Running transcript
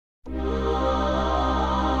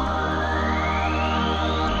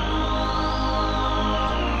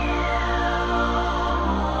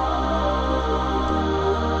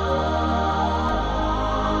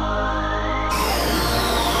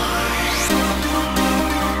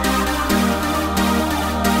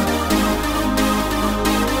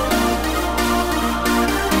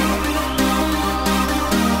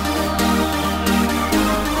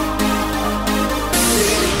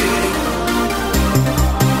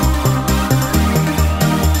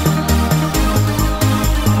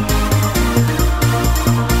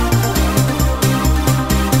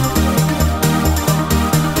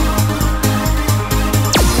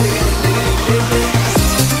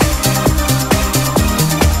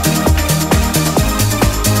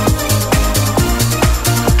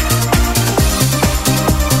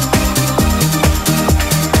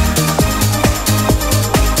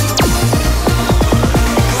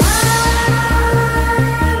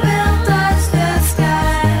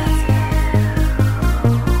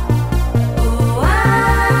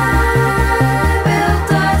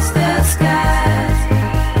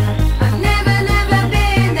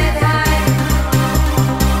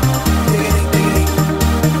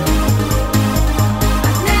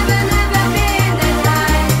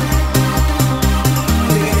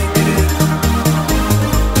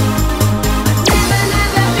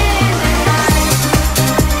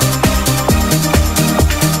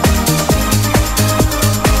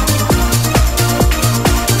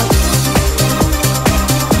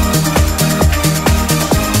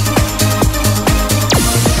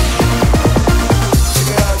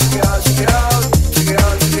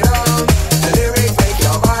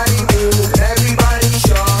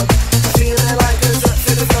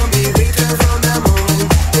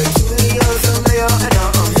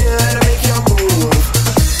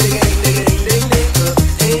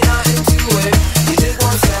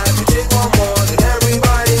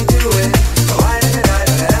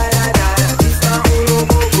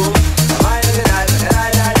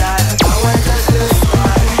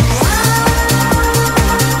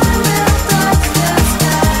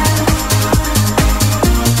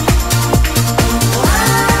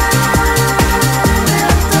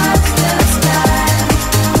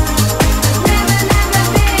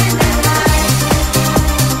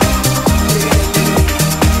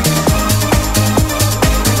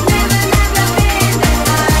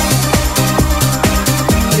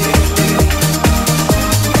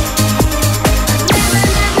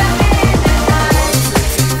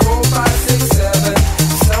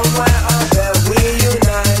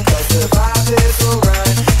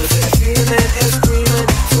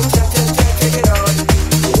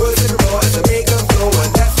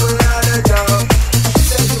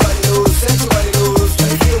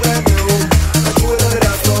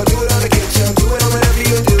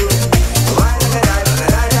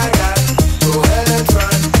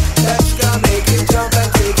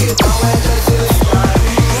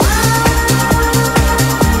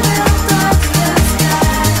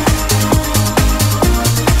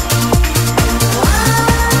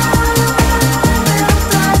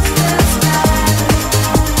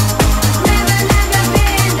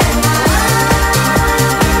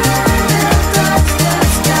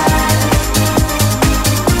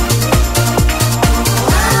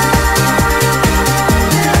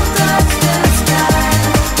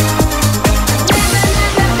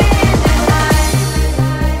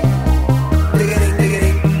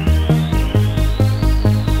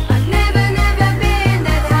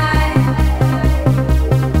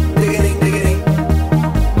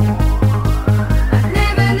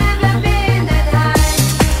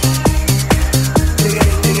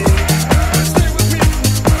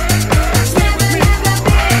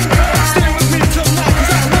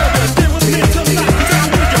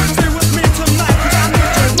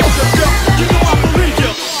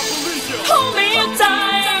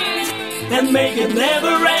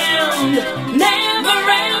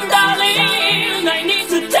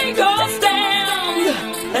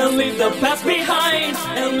the past behind,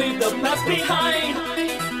 and leave the past behind.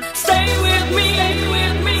 Stay with me, stay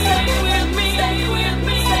with me, stay with me, stay with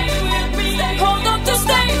me, stay with me. Hold on to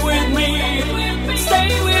stay with me, stay with me, stay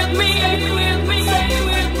with me, stay with me, stay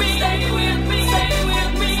with me, stay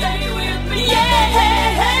with me, stay with me. Yeah.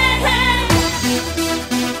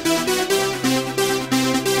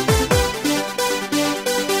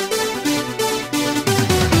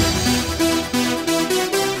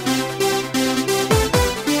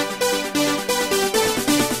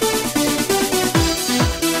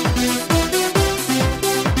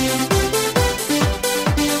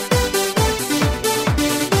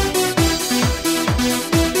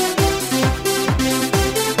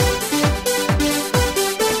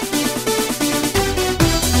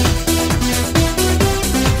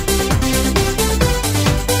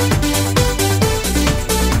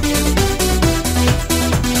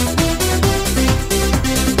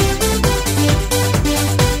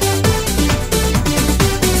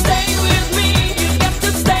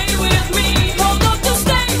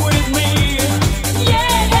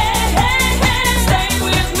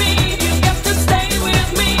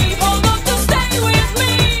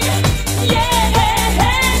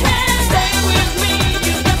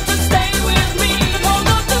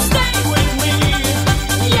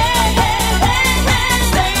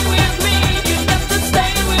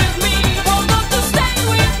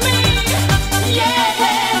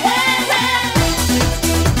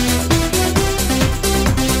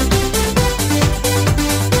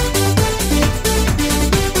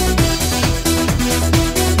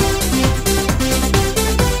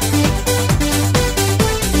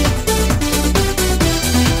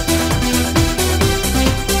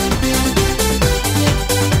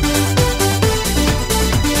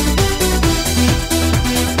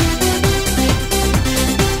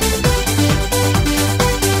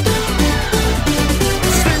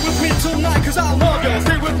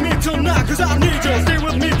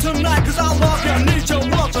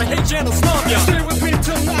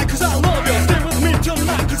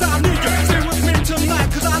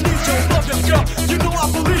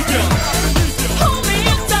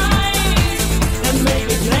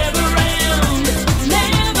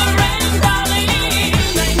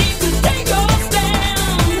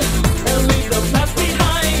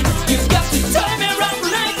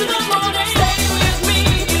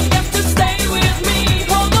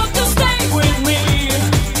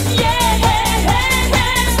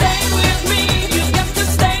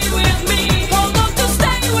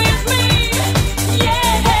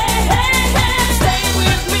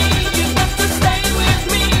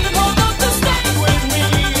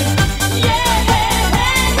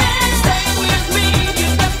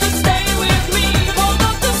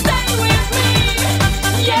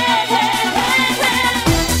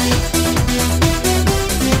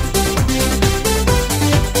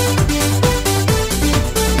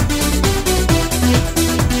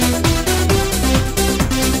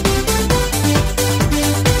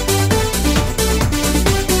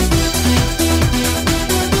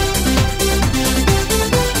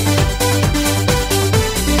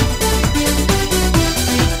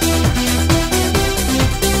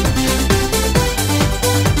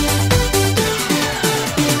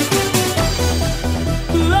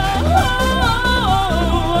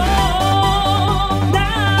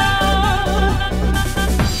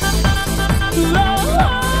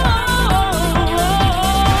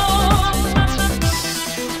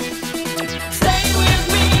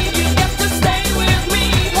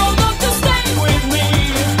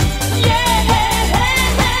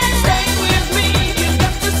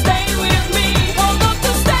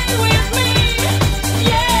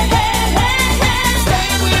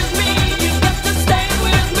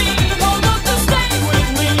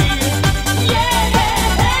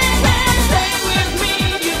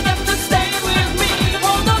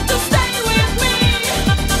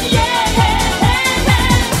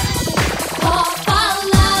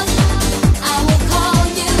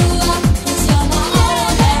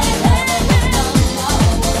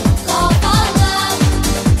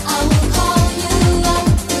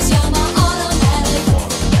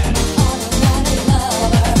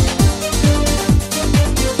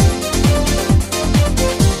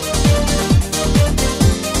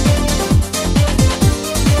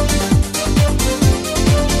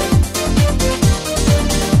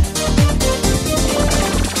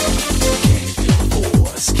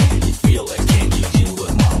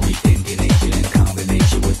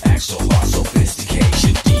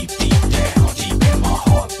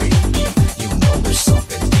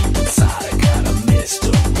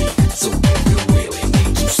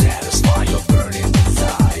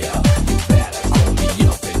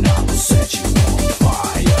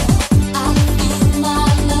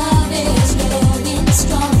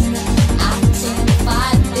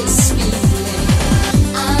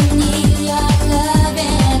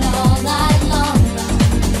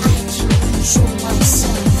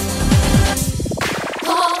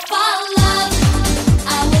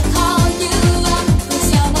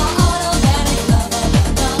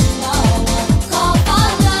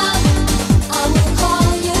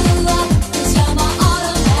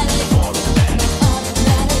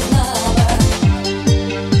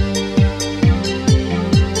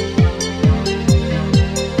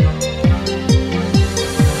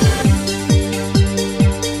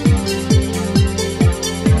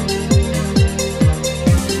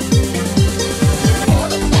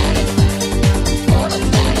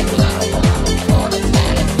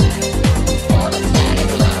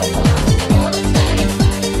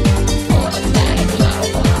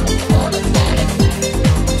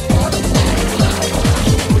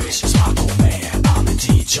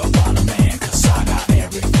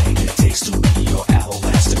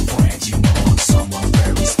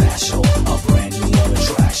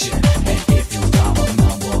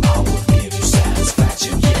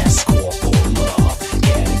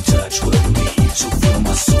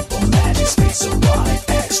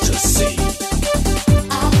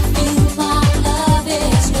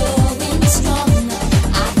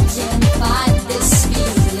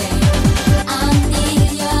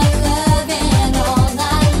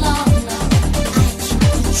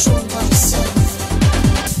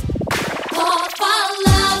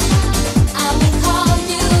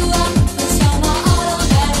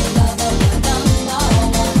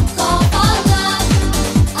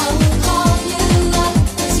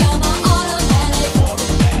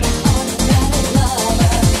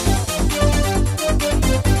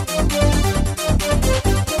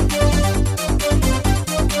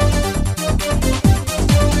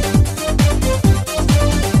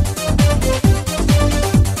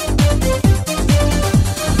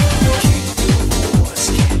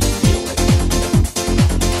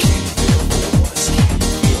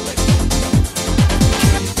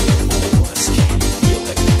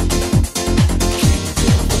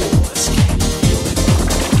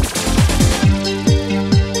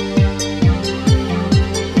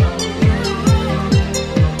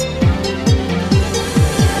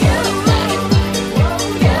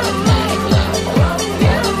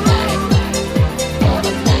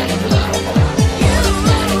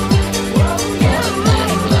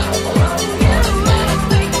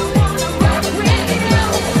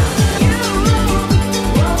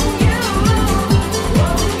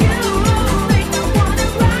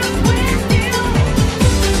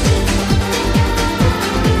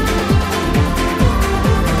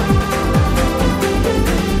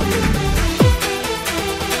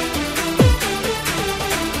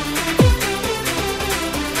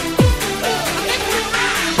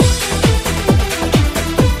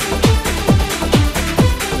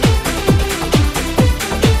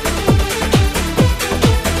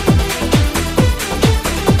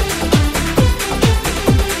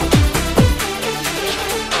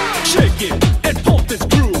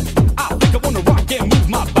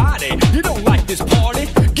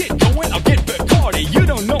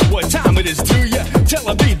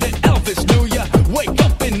 telling me that Elvis knew ya. Wake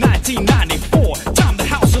up in 1994, time the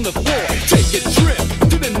house on the floor. Take a trip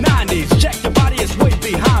to the 90s, check your body, it's way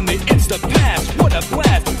behind me. It's the past, what a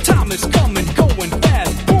blast. Time is coming, going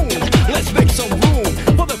fast. Boom, let's make some room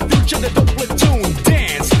for the future, the dope platoon.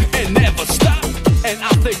 Dance and never stop, and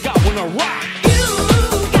I think I wanna rock.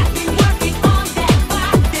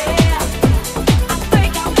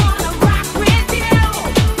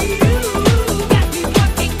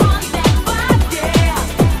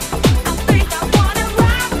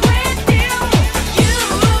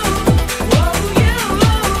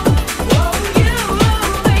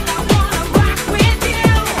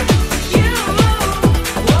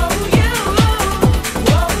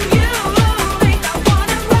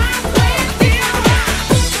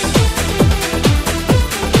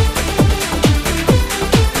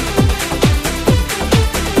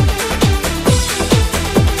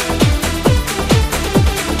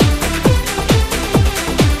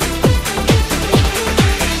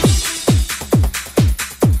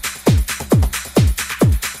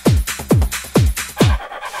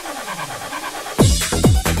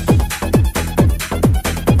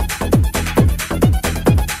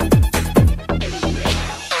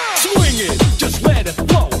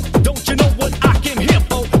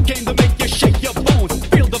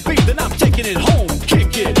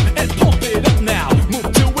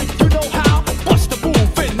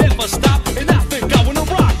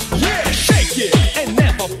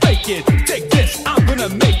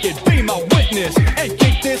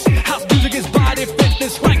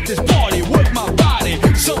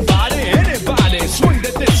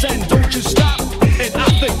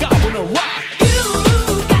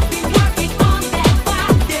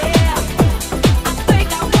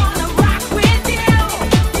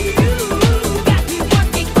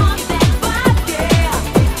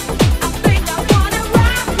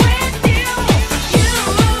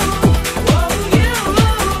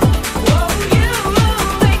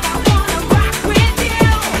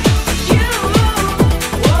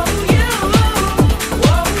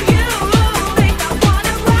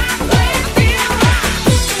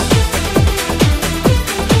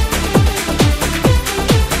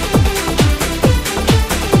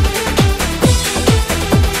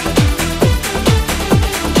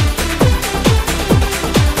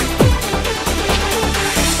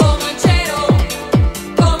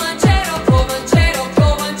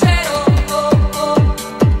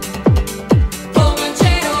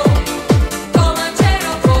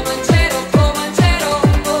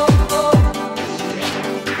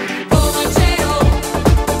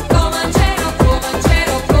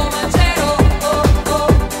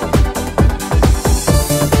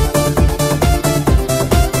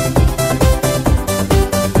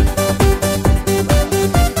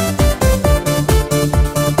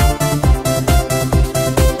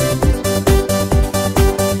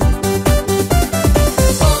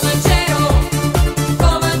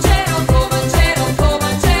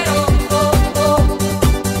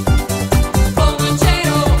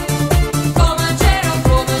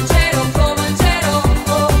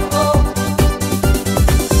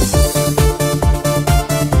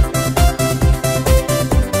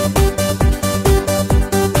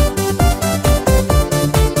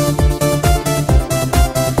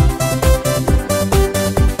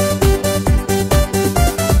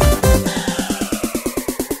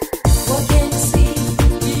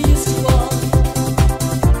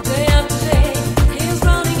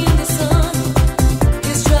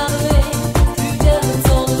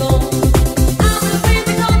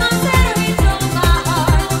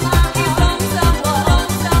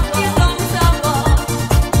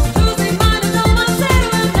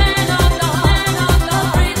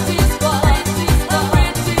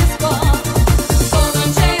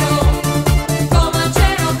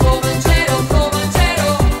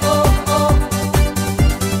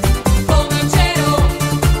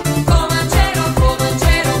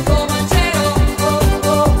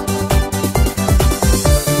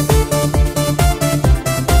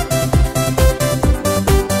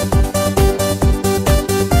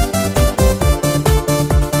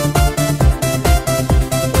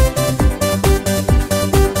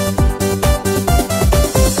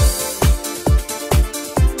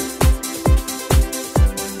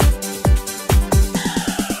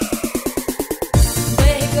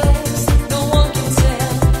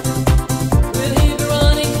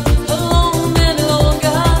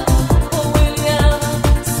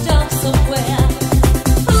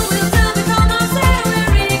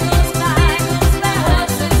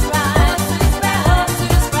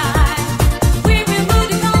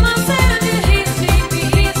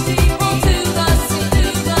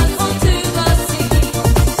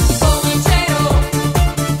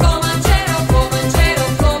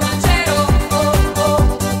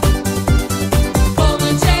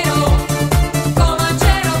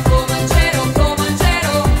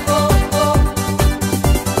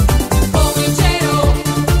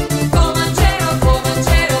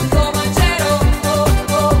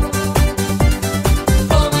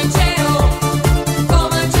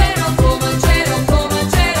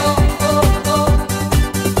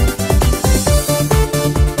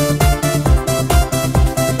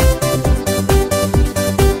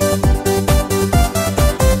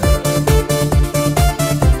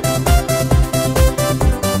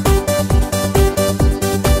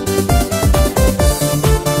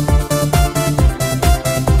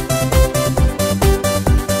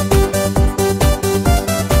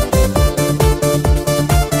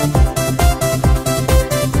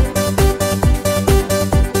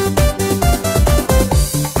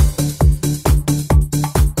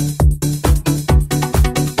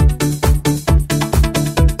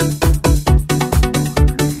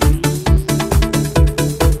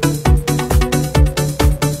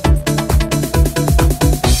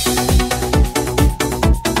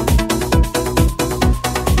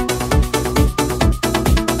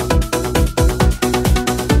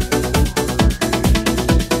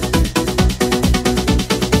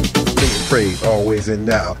 always and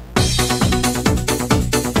now.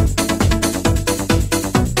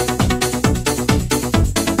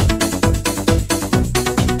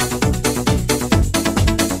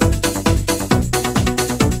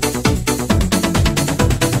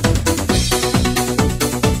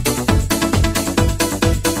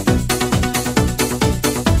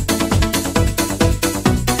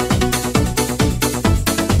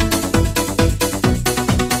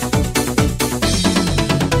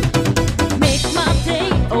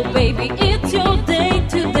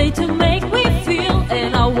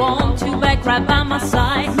 Right by my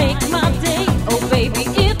side, make my day. Oh baby,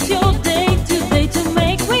 it's your day today to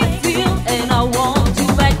make me feel, and I want you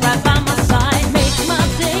back right by my side. Make my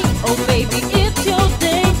day. Oh baby, it's your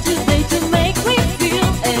day today to make me feel,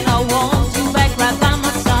 and I want you back right by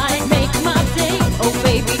my side. Make my day. Oh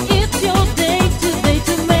baby, it's your day today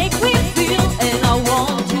to make me feel, and I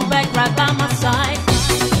want you back right by my side.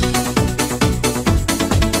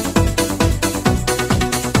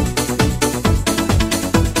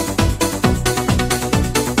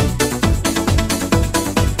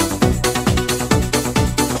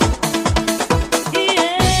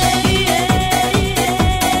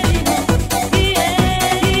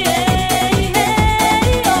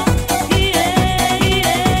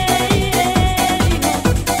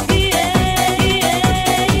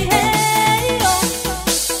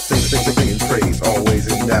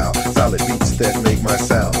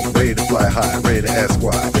 Ready to ask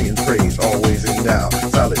why, singing praise always and now.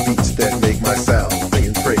 Solid beats that make my sound,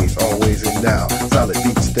 singing praise always and now. Solid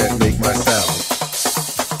beats that make my sound.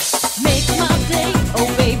 Make my day, oh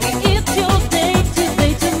baby, it's your day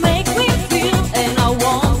today to make me feel, and I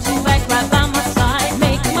want you back right by my side.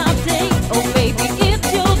 Make my day, oh baby,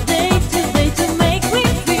 it's your day today to make me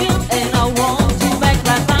feel, and I want you back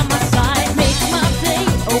right by my side. Make my day,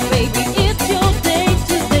 oh baby, it's your day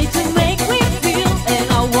today to make me feel, and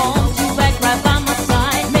I want you back right by my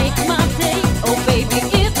side. Make my day, oh baby,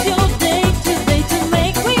 it's your day today to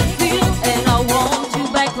make me feel, and I want you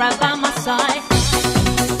back right by my side.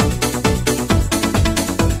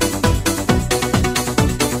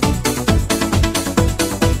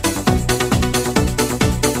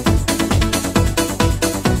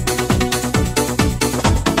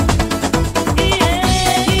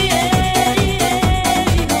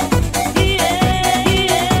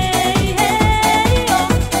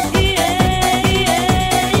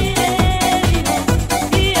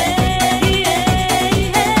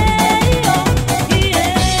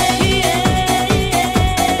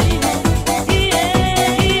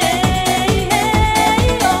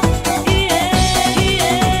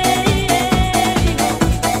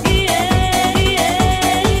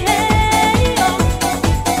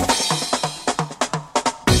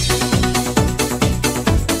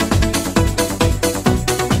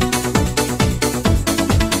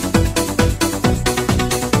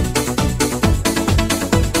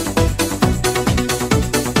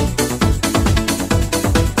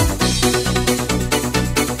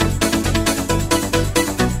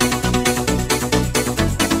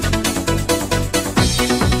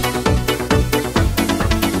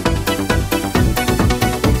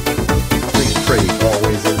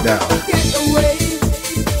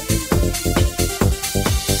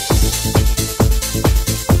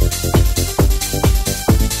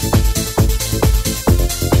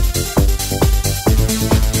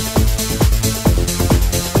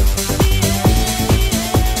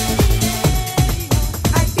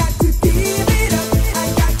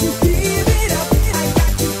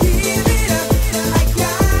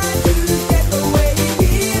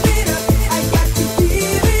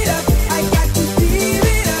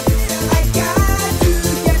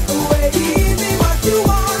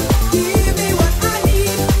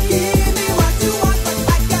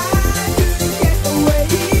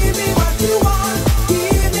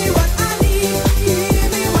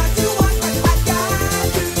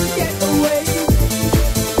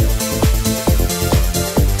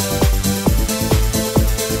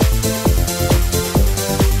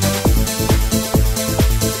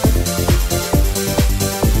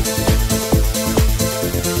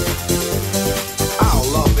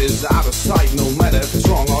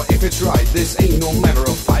 This ain't no matter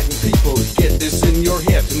of fighting people. Get this in your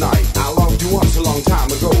head tonight. I loved you once a long time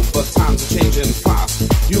ago, but times are changing fast.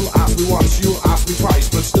 You'll ask me once, you'll ask me twice,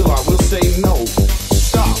 but still I will say no.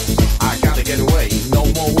 Stop, I gotta get away. No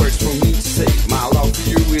more words for me to say. My love for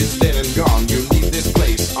you is dead and gone. You leave this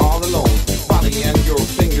place all alone. Body and your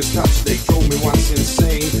fingers touch, they drove me once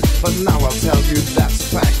insane. But now I'll tell you that's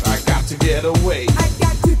a fact. I got to get away. I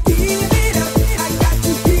got to give it up. I got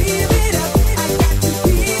to give it up. I got to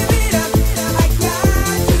give it up. I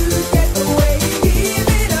got to get away.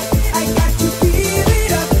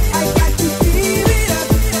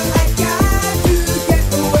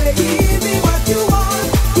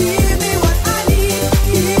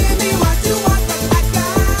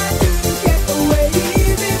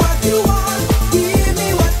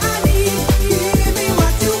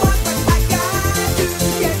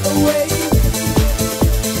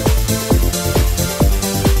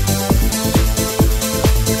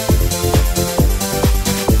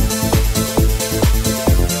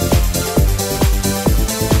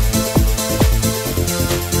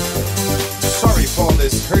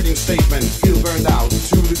 statement, feel burned out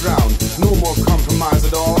to the ground. No more compromise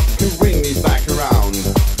at all can bring me back around.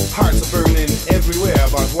 Hearts are burning everywhere,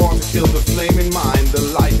 but water killed the flame in mine. The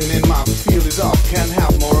lightning in my field is up, can't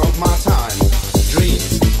have more of my time.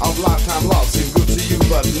 Dreams of lifetime love seem good to you,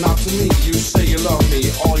 but not to me. You say you love me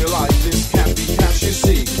all your life, this can't be cash you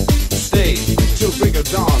see. Stay till break of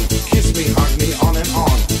dawn, kiss me, hug me on and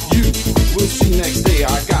on. You will see next day,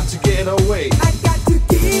 I got to get away.